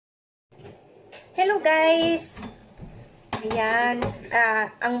Hello guys! Ayan,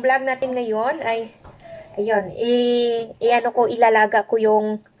 ang vlog natin ngayon ay, ayun, ilalaga ko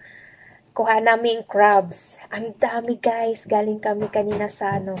yung kuha naming crabs. Ang dami guys, galing kami kanina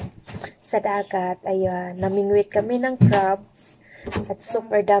sa dagat. Ayan, namingwit kami ng crabs. At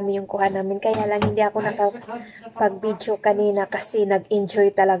super dami yung kuha namin. Kaya lang hindi ako nakapag-video kanina kasi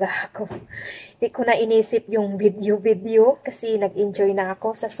nag-enjoy talaga ako. Hindi ko na inisip yung video kasi nag-enjoy na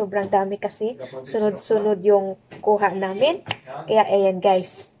ako sa sobrang dami kasi. Sunod-sunod yung kuha namin. Kaya ayan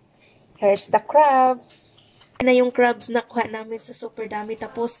guys. Here's the crab. Na yung crabs na kuha namin sa super dami.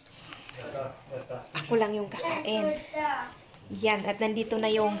 Tapos ako lang yung kakain. Yan. At nandito na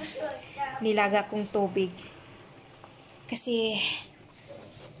yung nilaga kong tubig. Kasi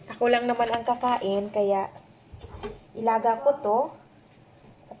ako lang naman ang kakain, kaya ilaga ko to.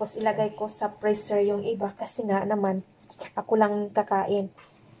 Tapos ilagay ko sa freezer yung iba kasi nga naman ako lang kakain.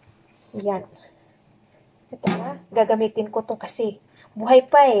 Yan. Ito na, gagamitin ko to kasi buhay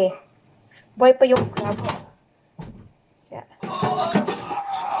pa eh. Buhay pa yung crabs. Yan.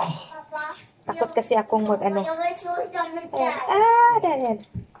 Takot kasi akong mag-ano. Dahan.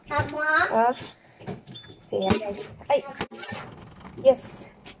 Oh. Ayan, guys. Ay! Yes!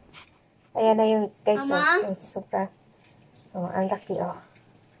 Ayan na yung guys. Oh, super. Oh, ang laki, oh.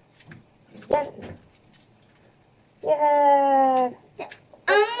 Yan. Yan.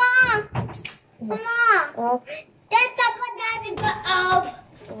 Mama! Mama! Oh. Tata pa dati ka up!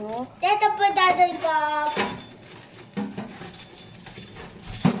 Oh. Tata pa dati ka up!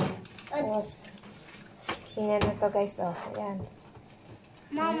 Tapos, tingnan na to guys, oh. Ayan.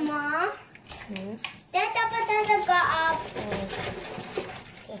 Mama! Tata pa dati ka up!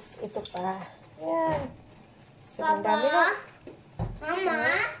 Yes, ito pa. Ayan. So, ang dami na.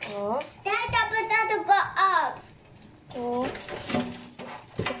 Mama! Oh. Tata pa dati ka up! Oh.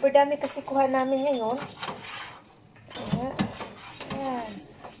 Super dami kasi kuha namin ngayon. Ayan. Ayan.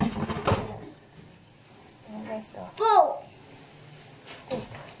 Ayan guys, oh. Po!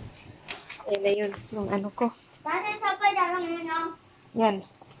 Ayan na yun, yung ano ko. Tata pa dati mo na. Yan.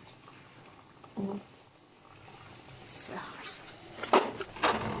 So.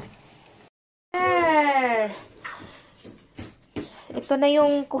 Ito na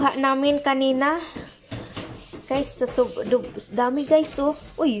yung kuha namin kanina. Guys, dami guys, oh.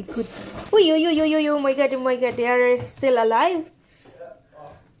 Uy, good. Uy, oh my god, they are still alive.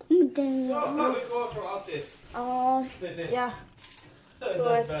 Yeah. Good.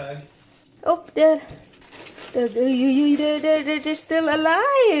 Oh, they're still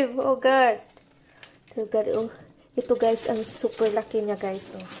alive. Oh god. Oh god, oh. Ito guys, ang super laki niya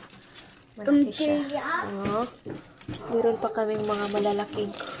guys, oh. Malaki siya. Oh. Meron pa kaming mga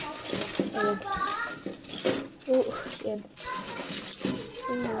malalaking. Ayan. Oh, yan.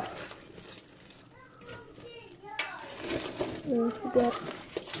 That.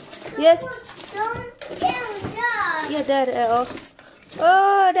 Yes. Don't kill them! Yeah, that. Oh.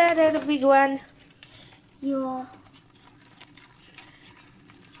 Oh, that a big one. Yeah.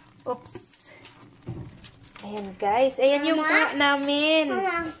 Oops. Ayan, guys. Ayan yung kuha namin.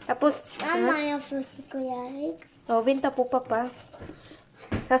 Mama. Tapos, Mama, yung pusi ko yan. oh, binta po papa.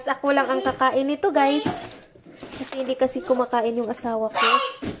 Tapos ako lang ang kakain nito, guys. Kasi hindi kasi kumakain yung asawa ko.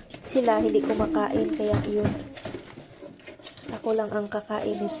 Sila hindi kumakain, kaya yun. Ako lang ang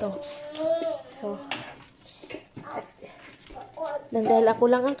kakain nito. So, dahil ako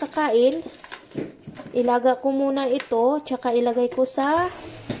lang ang kakain, ilaga ko muna ito, tsaka ilagay ko sa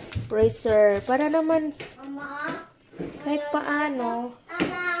freezer. Para naman, kahit paano,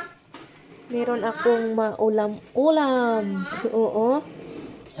 meron akong maulam-ulam. Oo.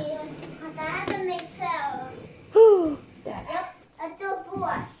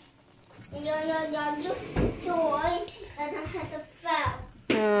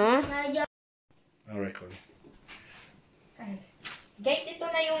 Guys, ito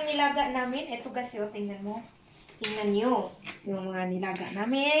na yung nilaga namin. Ito kasi, oh, tingnan mo. Tingnan nyo. Yung mga nilaga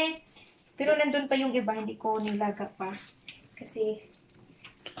namin. Pero nandun pa yung iba. Hindi ko nilaga pa. Kasi,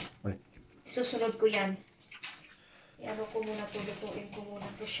 susunod ko yan. Ano ko muna to. Lutuin ko muna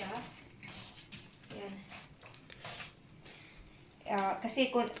to siya. Yan. Kasi,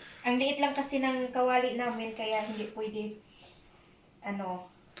 ang liit lang kasi ng kawali namin. Kaya hindi pwede,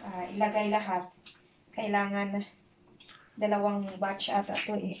 ilagay lahat. Kailangan dalawang batch ata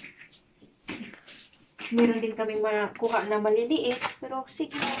to eh. Meron din kaming makuha na maliliit. Pero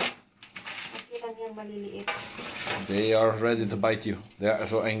sige, okay lang yung maliliit. They are ready to bite you. They are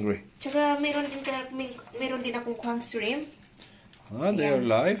so angry. Tsaka meron din akong kuhang shrimp. Ah, they are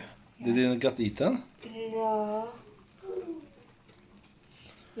alive. They didn't get eaten. No.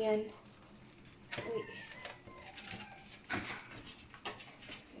 Yan.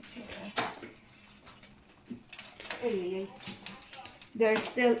 They're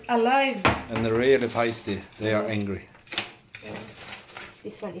still alive. And they're really feisty. They are angry.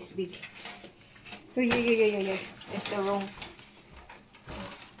 This one is big. Yeah. It's the wrong.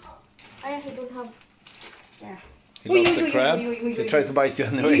 I don't have. Yeah. He lost the crab. He tried to bite you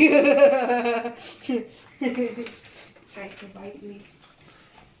anyway. Try to bite me.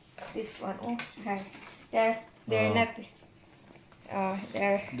 This one. Oh, okay. They're not.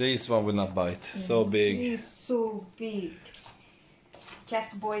 They're. This one will not bite. So big. It's so big.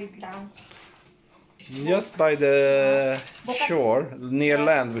 Just boiled down. Just by the shore, near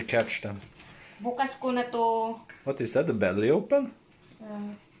land, we catch them. Bukas ko na to. What is that? The belly open?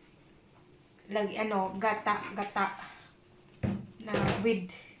 Gata na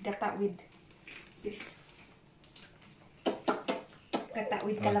with this. Gata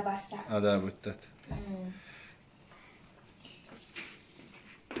with kalabasa. There with that.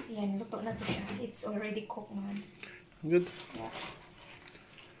 Yan, luto na to siya. It's already cooked, man. Good. Yeah.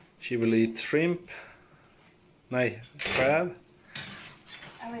 She will eat shrimp. No, crab.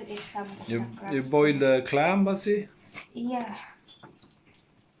 I will eat some of You the crabs. boil the clam, Basi? Yeah.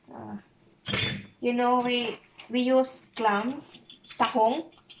 You know, we use clams, tahong,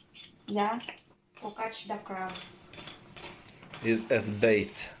 yeah, to catch the crab. As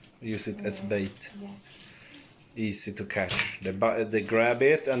bait. Use it as bait. Yes. Easy to catch. They grab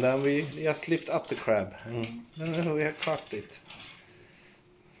it and then we just lift up the crab. And we have caught it.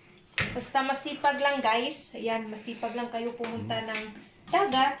 Basta masipag lang, guys. Ayan, masipag lang kayo pumunta ng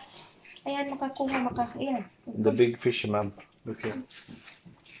dagat. Ayan, ayan. The big fisherman. Look here.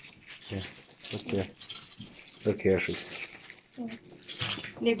 Yeah. Look here. Look here, she.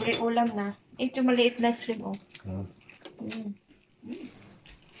 Libre ulam na. Ito maliit na shrimp, oh.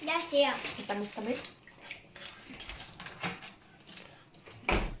 That's here. Tamis-tamis.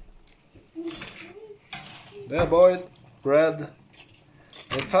 They're boiled, red.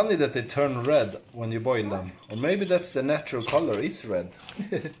 It's funny that they turn red when you boil them. Or maybe that's the natural color, is red.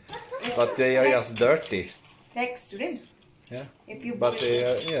 But they are just dirty. Like shrimp. Yeah. If you But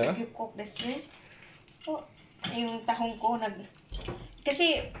if yeah. you cook the shrimp. Oh, yung tahong ko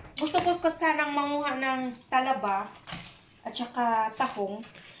kasi gusto ko sanang manguha ng talaba at saka tahong.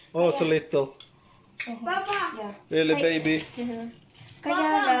 Oh, so little. Papa. Yeah. Really, baby. Kaya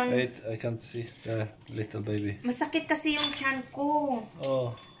lang, Wait, I can't see. Little baby. masakit kasi yung tiyan ko. Oh.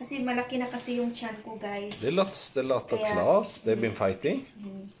 Kasi malaki na kasi yung tiyan ko, guys. They lost a lot of Kaya- claws. They've been fighting.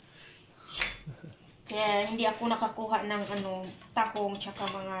 Kaya hindi ako nakakuha ng tahong tsaka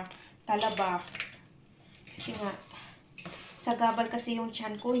mga talaba. Kasi nga, sagabal kasi yung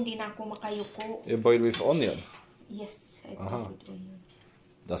tiyan ko, hindi na ako makayuko. You boil with onion. Yes, I Aha. put it on.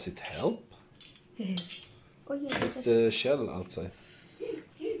 Does it help? Oh, yeah. It's the shell outside.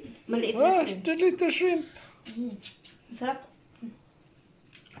 Maliit na Ah, shrimp. the little shrimp. Sarap.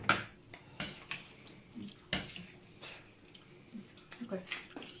 Okay.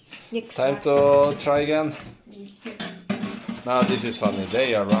 Next Time one. to try again. Now this is funny.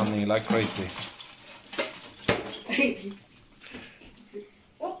 They are running like crazy.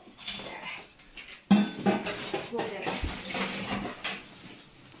 Oh. Go there.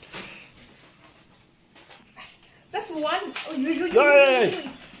 That's one. Oh, Yay!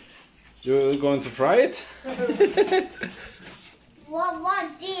 You're going to fry it? What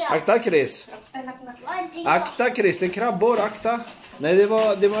dear? Akta Chris. What dear? Akta Chris, det är krabbor, akta. Nej, det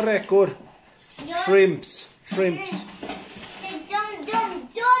var räkor. Shrimps. Shrimps. Don't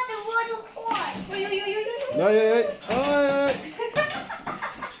the water horse. Aj, aj, aj. Aj, aj.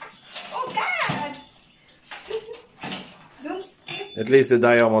 Oh God! Don't skip. At least they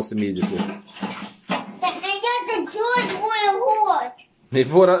die almost immediately. They got the George water horse. De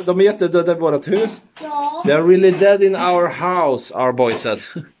är jättedöda i vårt hus. Ja. They are really dead in our house, our boy said.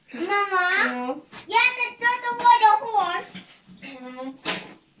 Mamma. No. Yeah, the water horse.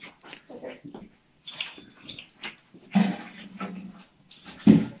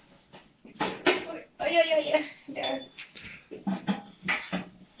 Oh, yeah. There.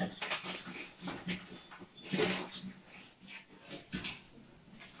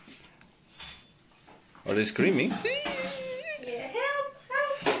 Are they screaming? Yeah. Help!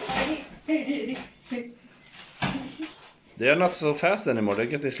 They are not so fast anymore, they're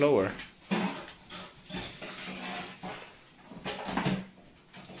getting slower.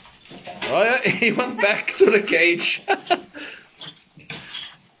 Oh yeah, he went back to the cage.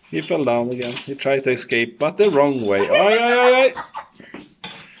 He fell down again. He tried to escape, but the wrong way. Oh yeah.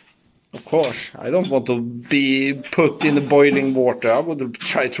 Of course. I don't want to be put in the boiling water. I would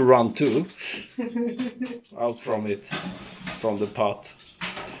try to run too. Out from it. From the pot.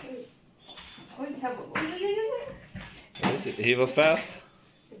 He was fast?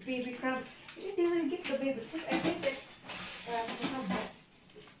 The baby crabs. They will get the baby. I think that's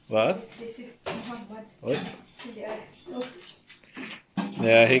what? This is What? Oh.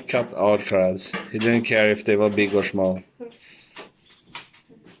 Yeah, he cut all crabs. He didn't care if they were big or small.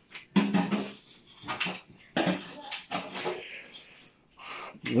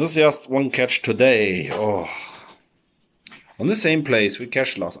 It was just one catch today. Oh, on the same place we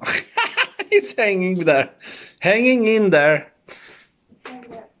catch last. He's hanging there, hanging in there.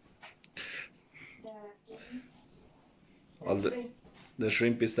 All the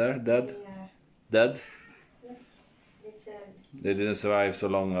shrimp is there, dead, dead. They didn't survive so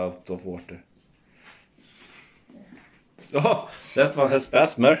long out of water. Oh, that one has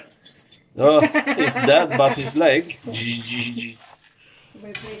spasmer. Oh, he's dead, but his leg.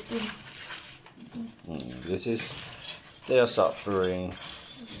 This is, they are suffering.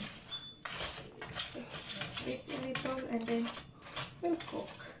 And then we'll cook.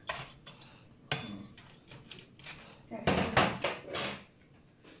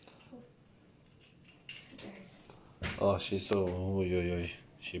 Oh, she's so,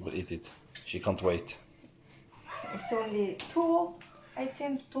 she will eat it. She can't wait. It's only I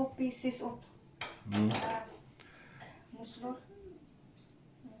think two pieces of muslo.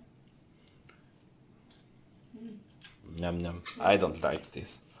 Yum yum. I don't like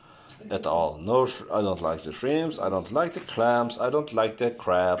this at all. No, I don't like the shrimps. I don't like the clams. I don't like the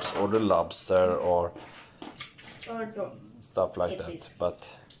crabs or the lobster or stuff like that. But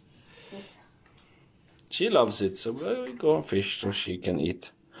she loves it, so we go on fish so she can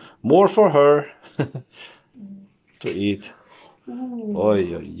eat. More for her to eat.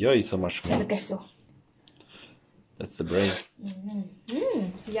 Oi, oi, oi, so much meat. That's the brain.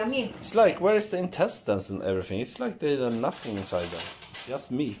 It's yummy. It's like, where is the intestines and everything? It's like there's nothing inside them. Just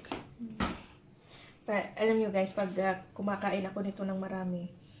meat. But alam nyo guys, pag kumakain ako nito ng marami,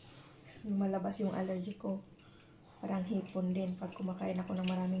 lumalabas yung allergy ko. Parang hipon din pag kumakain ako ng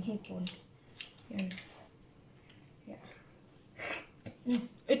maraming hipon. Yan. Yeah.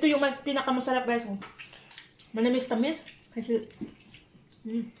 Ito yung pinakamasarap guys. Manamis-tamis.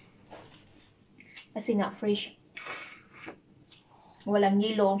 Kasi nga fresh. Walang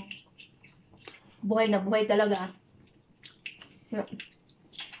hilo. Buhay na buhay talaga. Yeah.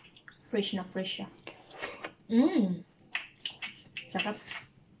 Fresh na fresh siya. Sarap.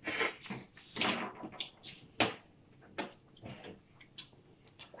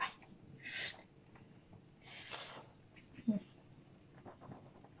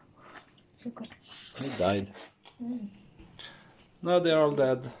 He died. Now they're all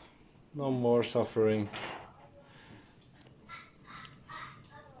dead. No more suffering.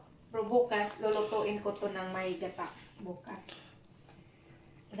 Pero bukas, lulutuin ko to ng may gata. Bukas.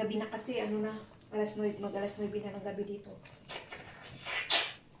 Gabi na kasi, ano na, alas 9 na ng gabi dito.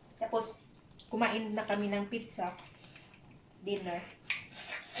 Tapos, kumain na kami ng pizza. Dinner.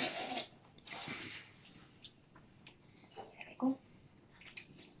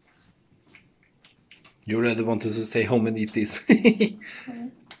 You really wanted to stay home and eat this.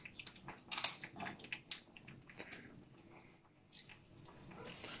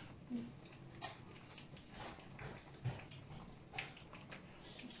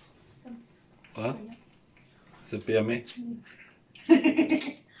 What? Super yummy?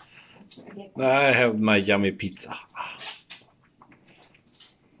 I have my yummy pizza.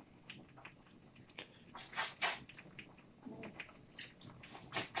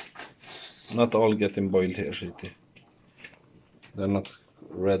 Not all getting boiled here, Shitty. They're not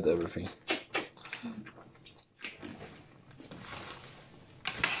red everything.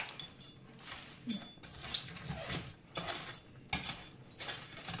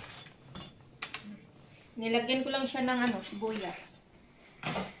 Nilagyan ko lang siya ng ano, sibuyas.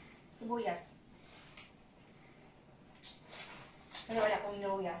 Sibuyas. Kaya wala akong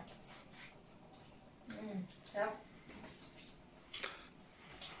niluya. Sarap.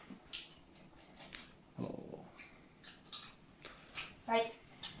 Oh. Right.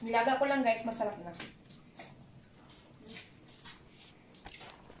 Nilaga ko lang guys, masarap na.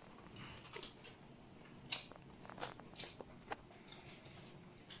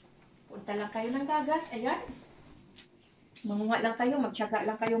 Punta lang kayo ng dagat. Ayan. Mangunga lang kayo. Magtyaga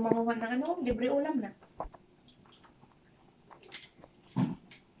lang kayo mangunga ng ano. Libre ulam na.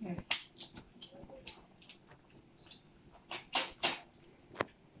 Ayan.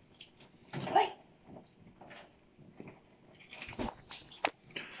 Ay!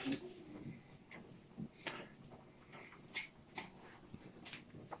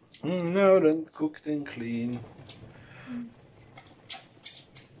 No, then cooked and clean.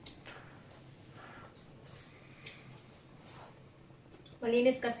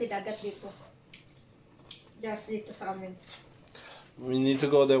 Malinis kasi dagat dito. Just dito sa amin. We need to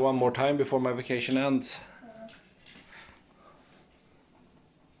go there one more time before my vacation ends.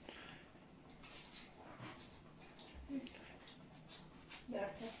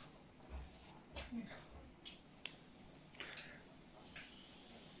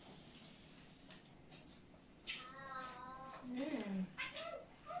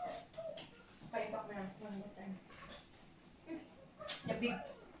 One more time. The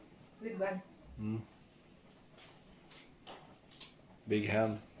big one. Big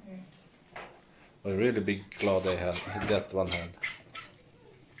hand. A really big claw they had. That one had.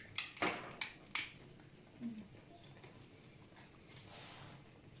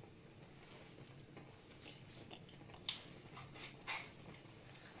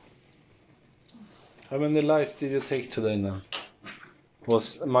 How many lives did you take today now?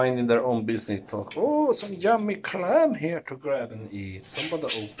 Was minding their own business. Thought, oh, some yummy clam here to grab and eat. Somebody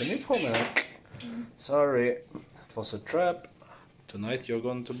open it for me. Sorry, it was a trap. Tonight you're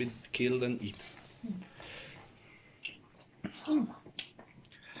going to be killed and eaten.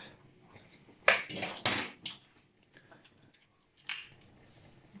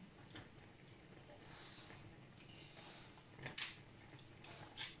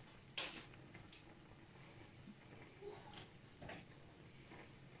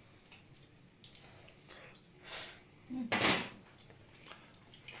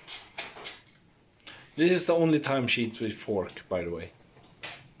 This is the only time she eats with fork, by the way.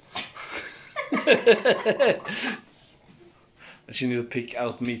 She needs to pick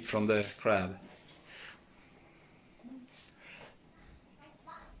out meat from the crab.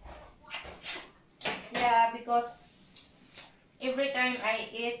 Yeah, because every time I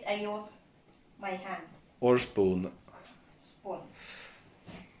eat, I use my hand. Or spoon. Spoon.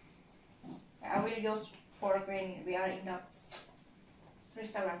 I will use fork when we are in the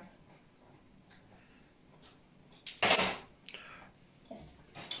restaurant. Yes.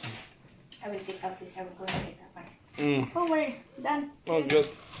 I will take out this. I will go and take that one. Oh, we're done. Oh, good.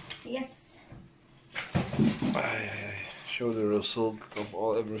 Yes. Show the result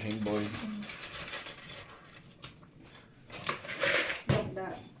of everything boiled. Look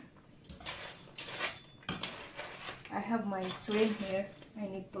that. I have my shrimp here. I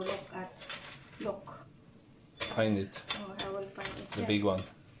need to look. Find it. Oh, I will find it. The big one.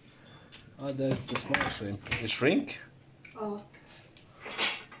 Oh, that's the small shrimp. The shrink? Oh.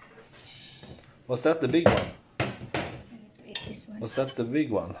 Was that the big one? I need to eat this one. Was that the big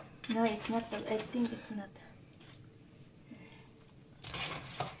one? No, it's not. I think it's not.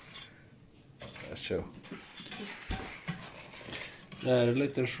 Show. There,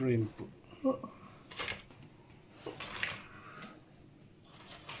 little shrimp. Oh.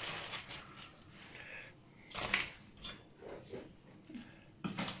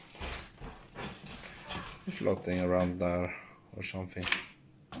 Floating around there or something.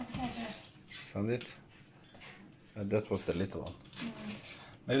 Found it? That was the little one.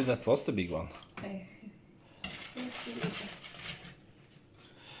 Maybe that was the big one. I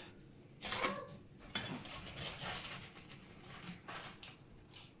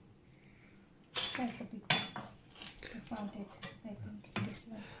found it. I think this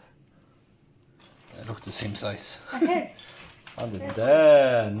one. They look the same size. Okay. Found it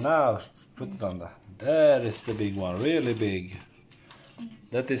there. Now put it on there. There is the big one, really big.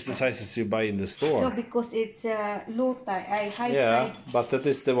 That is the sizes you buy in the store. No, because it's low tide. High Yeah, tide. but that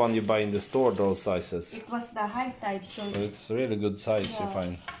is the one you buy in the store, those sizes. It was the high tide, so So it's a really good size you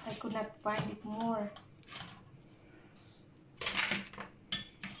find. I could not find it more.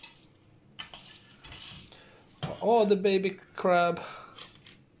 Oh, the baby crab.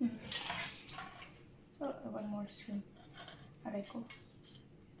 Oh, one more shrimp. Areko.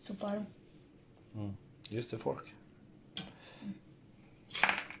 Super. Use the fork.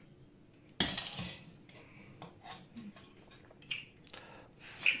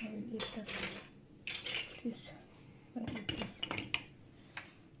 I will eat that. This. I will eat this.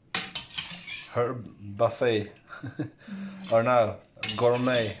 Her buffet. Or now,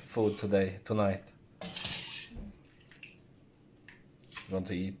 gourmet food tonight. You want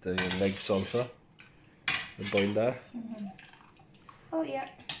to eat the legs also? The boiled there? Oh, yeah.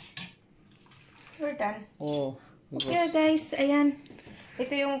 We're done. Oh, Okay guys, ayan.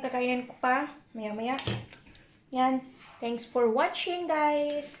 Ito yung kakainin ko pa. Maya-maya. Yan. Thanks for watching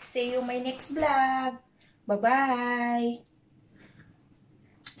guys. See you my next vlog. Bye-bye.